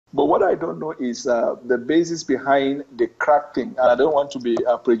But what I don't know is the basis behind the crack thing, and I don't want to be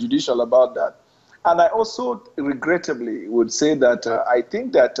prejudicial about that. And I also regrettably would say that I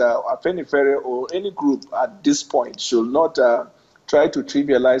think that Afenifere or any group at this point should not try to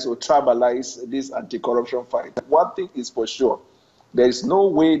trivialize or tribalize this anti-corruption fight. One thing is for sure, there is no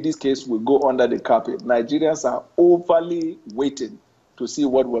way this case will go under the carpet. Nigerians are overly waiting to see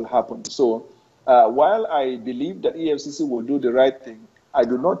what will happen. So while I believe that EFCC will do the right thing, I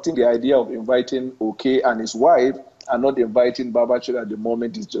do not think the idea of inviting Oke and his wife and not inviting Babachir at the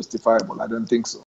moment is justifiable. I don't think so.